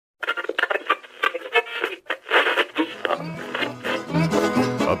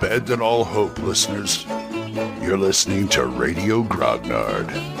Abandon all hope, listeners. You're listening to Radio Grognard,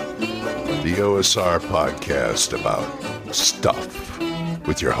 the OSR podcast about stuff,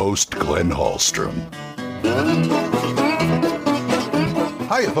 with your host, Glenn Hallstrom.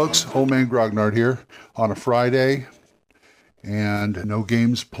 Hiya, folks. Old Man Grognard here on a Friday, and no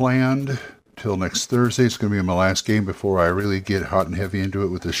games planned till next Thursday. It's going to be my last game before I really get hot and heavy into it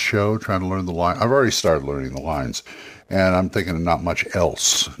with this show, trying to learn the line. I've already started learning the lines, and I'm thinking of not much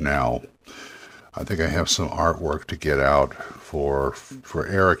else now. I think I have some artwork to get out for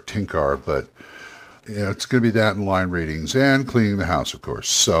Eric Tinkar, but yeah, it's going to be that and line readings and cleaning the house, of course.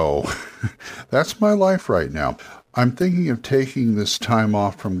 So that's my life right now. I'm thinking of taking this time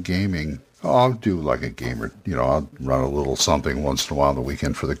off from gaming. I'll do like a gamer, I'll run a little something once in a while on the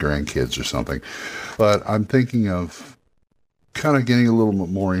weekend for the grandkids or something. But I'm thinking of kind of getting a little bit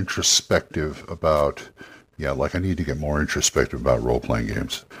more introspective about, I need to get more introspective about role-playing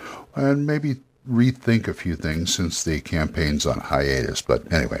games. And maybe rethink a few things since the campaign's on hiatus.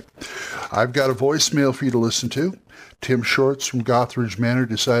 But anyway, I've got a voicemail for you to listen to. Tim Shorts from Gothridge Manor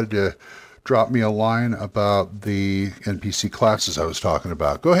decided to drop me a line about the NPC classes I was talking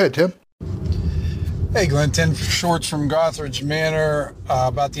about. Go ahead, Tim. Hey, Glenn. Tim Shorts from Gothridge Manor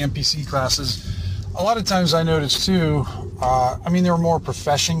about the NPC classes. A lot of times I noticed too, there were more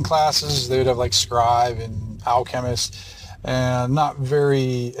profession classes. They would have like scribe and alchemist, and not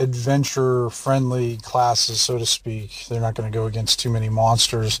very adventure-friendly classes, so to speak. They're not going to go against too many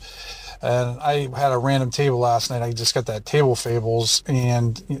monsters. And I had a random table last night. I just got that Table Fables,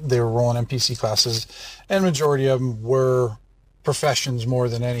 and they were rolling NPC classes, and majority of them were professions more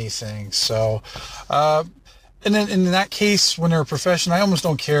than anything. So, and then in that case, when they're a profession, I almost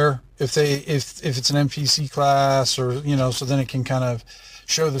don't care if it's an NPC class or, so then it can kind of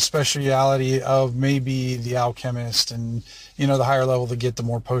show the speciality of maybe the alchemist and, the higher level to get, the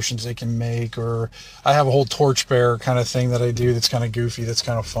more potions they can make. Or I have a whole torchbearer kind of thing that I do that's kind of goofy, that's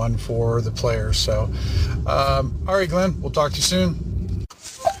kind of fun for the players. So, all right, Glenn, we'll talk to you soon.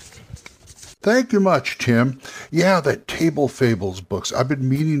 Thank you much, Tim. Yeah, the Table Fables books. I've been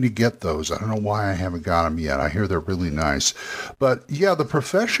meaning to get those. I don't know why I haven't got them yet. I hear they're really nice. But yeah, the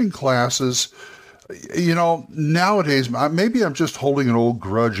profession classes, nowadays, maybe I'm just holding an old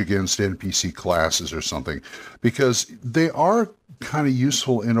grudge against NPC classes or something, because they are kind of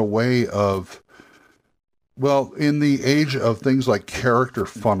useful in a way of, in the age of things like character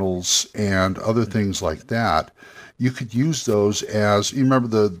funnels and other things like that, you could use those as, you remember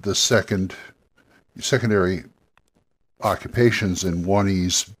the secondary occupations in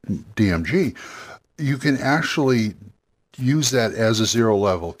 1E's DMG, you can actually use that as a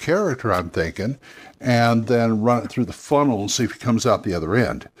zero-level character, I'm thinking, and then run it through the funnel and see if he comes out the other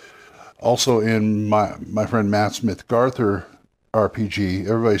end. Also, in my friend Matt Smith Garther RPG,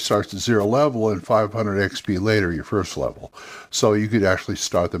 everybody starts at 0 level, and 500 XP later, your first level. So you could actually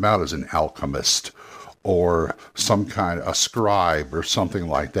start them out as an alchemist or some kind of a scribe or something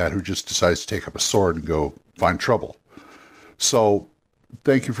like that who just decides to take up a sword and go find trouble. So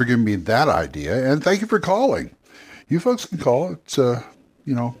thank you for giving me that idea, and thank you for calling. You folks can call. It's, on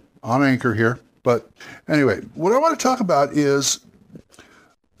Anchor here. But anyway, what I want to talk about is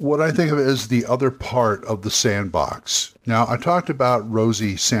what I think of as the other part of the sandbox. Now, I talked about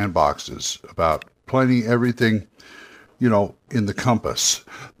rosy sandboxes, about planning everything, in the compass.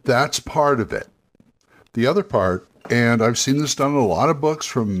 That's part of it. The other part, and I've seen this done in a lot of books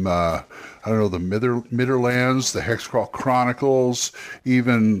from, the Midderlands, the Hexcrawl Chronicles,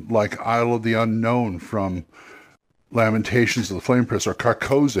 even like Isle of the Unknown from Lamentations of the Flame Prince, or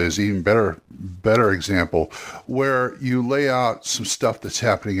Carcosa is even better example, where you lay out some stuff that's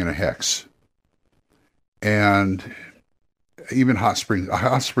happening in a hex. And even Hot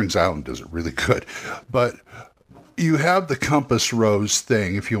Springs Island does it really good. But you have the compass rose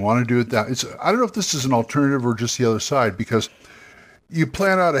thing, if you want to do it that. I don't know if this is an alternative or just the other side, because you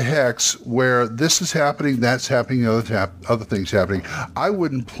plan out a hex where this is happening, that's happening, other things happening. I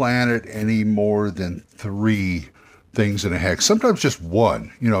wouldn't plan it any more than 3 things in a hex. Sometimes just 1.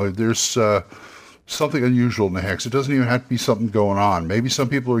 There's something unusual in the hex. It doesn't even have to be something going on. Maybe some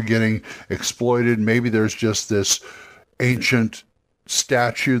people are getting exploited. Maybe there's just this ancient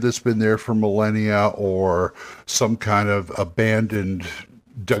statue that's been there for millennia, or some kind of abandoned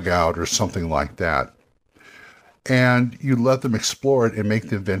dugout or something like that. And you let them explore it and make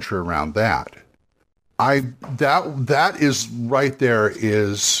the adventure around that. That is right there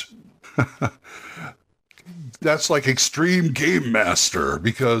is that's like extreme game master,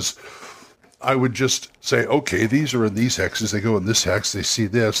 because I would just say, okay, these are in these hexes. They go in this hex. They see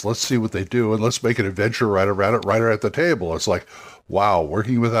this. Let's see what they do, and let's make an adventure right around it, right at the table. It's like, wow,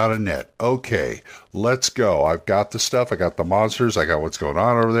 working without a net. Okay, let's go. I've got the stuff. I got the monsters. I got what's going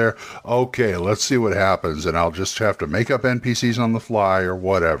on over there. Okay, let's see what happens, and I'll just have to make up NPCs on the fly or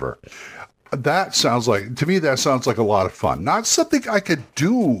whatever. That sounds like, to me, that sounds like a lot of fun. Not something I could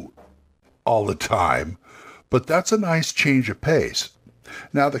do all the time, but that's a nice change of pace.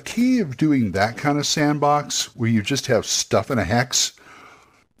 Now, the key of doing that kind of sandbox, where you just have stuff in a hex,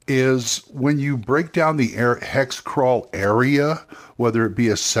 is when you break down the hex crawl area, whether it be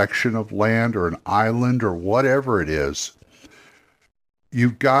a section of land or an island or whatever it is,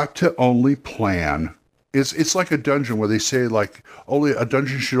 you've got to only plan. It's like a dungeon where they say, like, only a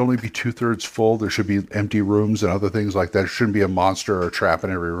dungeon should only be 2/3 full. There should be empty rooms and other things like that. There shouldn't be a monster or a trap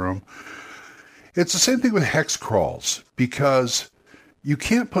in every room. It's the same thing with hex crawls, because you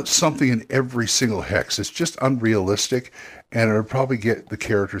can't put something in every single hex. It's just unrealistic, and it would probably get the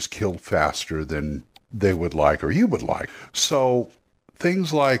characters killed faster than they would like or you would like. So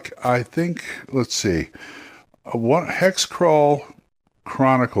things like, I think, let's see, one Hexcrawl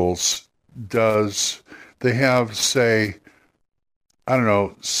Chronicles does, they have, say, I don't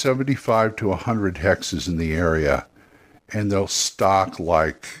know, 75 to 100 hexes in the area, and they'll stock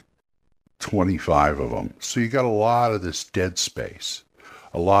like 25 of them. So you got a lot of this dead space,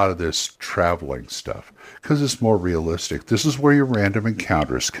 a lot of this traveling stuff, because it's more realistic. This is where your random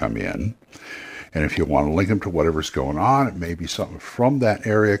encounters come in. And if you want to link them to whatever's going on, it may be something from that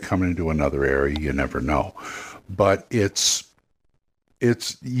area coming into another area. You never know. But it's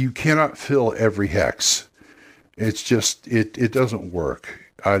you cannot fill every hex. It's just, it doesn't work.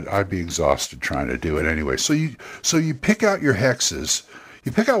 I'd be exhausted trying to do it anyway. So you pick out your hexes.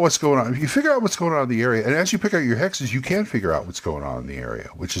 You pick out what's going on. You figure out what's going on in the area, and as you pick out your hexes, you can figure out what's going on in the area,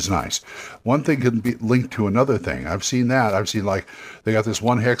 which is nice. One thing can be linked to another thing. I've seen that. I've seen, like, they got this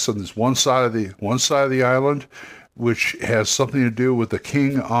one hex on this one side of the island, which has something to do with the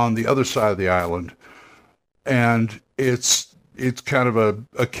king on the other side of the island, and it's kind of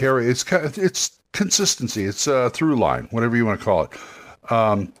a carry. It's consistency. It's a through line, whatever you want to call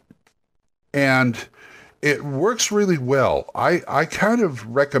it, and it works really well. I kind of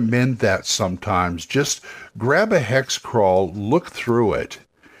recommend that sometimes. Just grab a hex crawl, look through it,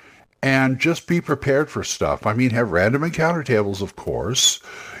 and just be prepared for stuff. I mean, have random encounter tables, of course.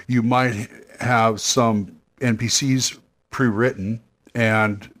 You might have some NPCs pre-written,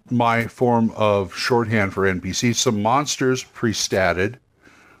 and my form of shorthand for NPCs, some monsters pre-statted,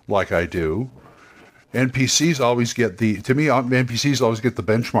 like I do. NPCs always get NPCs always get the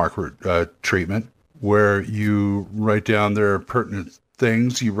benchmark treatment, where you write down their pertinent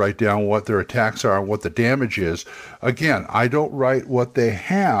things, you write down what their attacks are and what the damage is. Again, I don't write what they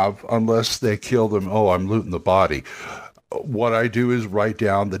have unless they kill them. Oh, I'm looting the body. What I do is write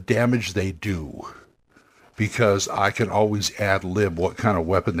down the damage they do, because I can always ad-lib what kind of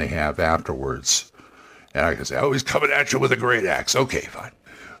weapon they have afterwards. And I can say, oh, he's coming at you with a great axe. Okay, fine.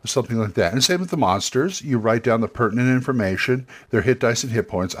 Something like that. And same with the monsters. You write down the pertinent information, their hit dice and hit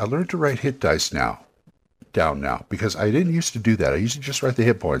points. I learned to write hit dice down now, because I didn't used to do that. I used to just write the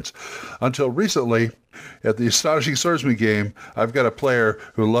hit points. Until recently, at the Astonishing Swordsman game, I've got a player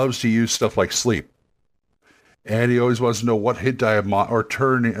who loves to use stuff like sleep. And he always wants to know what hit die or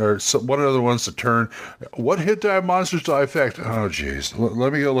turn, or what are the ones to turn. What hit die monsters do I affect? Oh, geez.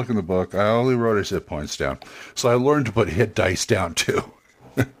 Let me go look in the book. I only wrote his hit points down. So I learned to put hit dice down, too.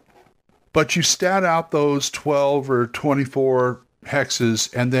 But you stat out those 12 or 24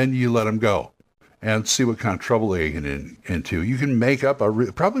 hexes, and then you let them go and see what kind of trouble they get into. You can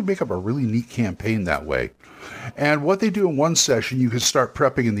probably make up a really neat campaign that way. And what they do in one session, you can start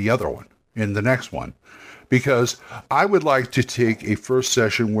prepping in the other one, in the next one. Because I would like to take a first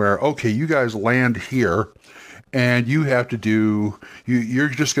session where, okay, you guys land here, and you have to do, you're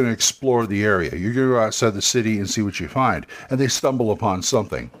just going to explore the area. You're going to go outside the city and see what you find. And they stumble upon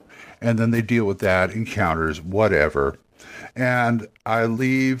something. And then they deal with that, encounters, whatever. And I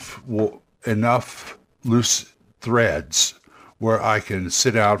leave enough loose threads where I can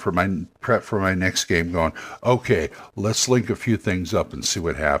sit down for my prep for my next game going, okay, let's link a few things up and see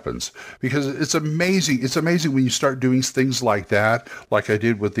what happens. Because it's amazing. It's amazing when you start doing things like that, like I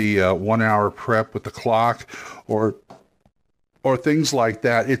did with the 1 hour prep with the clock, or things like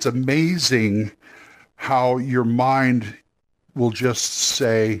that. It's amazing how your mind will just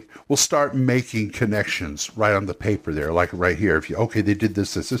say, we'll start making connections right on the paper there, like right here. If they did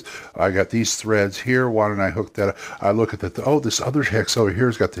this, I got these threads here. Why don't I hook that up? I look at this other hex over here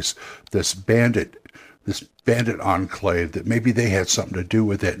has got this bandit this bandit enclave that maybe they had something to do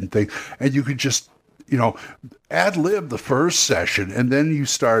with it, and you could just, ad lib the first session, and then you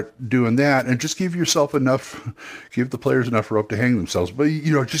start doing that, and just give the players enough rope to hang themselves. But,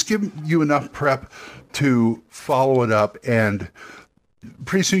 just give you enough prep to follow it up, and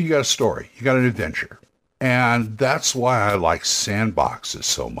pretty soon you got a story, you got an adventure. And that's why I like sandboxes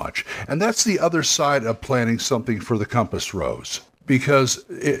so much. And that's the other side of planning something for the Compass Rose. Because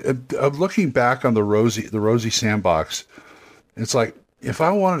looking back on the Rosie sandbox, it's like, if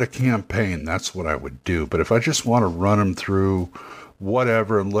I wanted a campaign, that's what I would do. But if I just want to run them through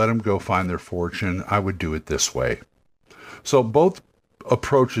whatever and let them go find their fortune, I would do it this way. So both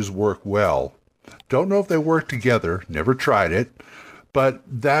approaches work well. Don't know if they work together. Never tried it. But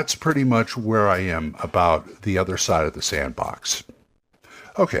that's pretty much where I am about the other side of the sandbox.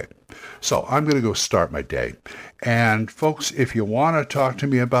 Okay, so I'm going to go start my day. And folks, if you want to talk to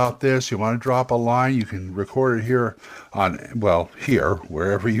me about this, you want to drop a line, you can record it here here,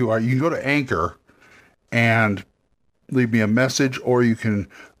 wherever you are. You can go to Anchor and leave me a message, or you can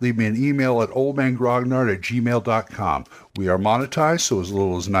leave me an email at oldmangrognard@gmail.com. We are monetized, so as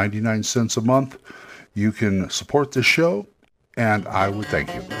little as 99 cents a month, you can support this show, and I would thank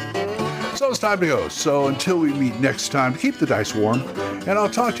you. So it's time to go. So until we meet next time, keep the dice warm, and I'll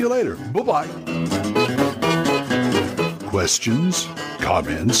talk to you later. Bye-bye. Questions?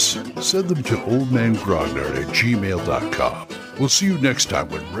 Comments? Send them to oldmangrognard@gmail.com. We'll see you next time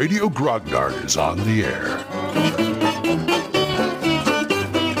when Radio Grognard is on the air.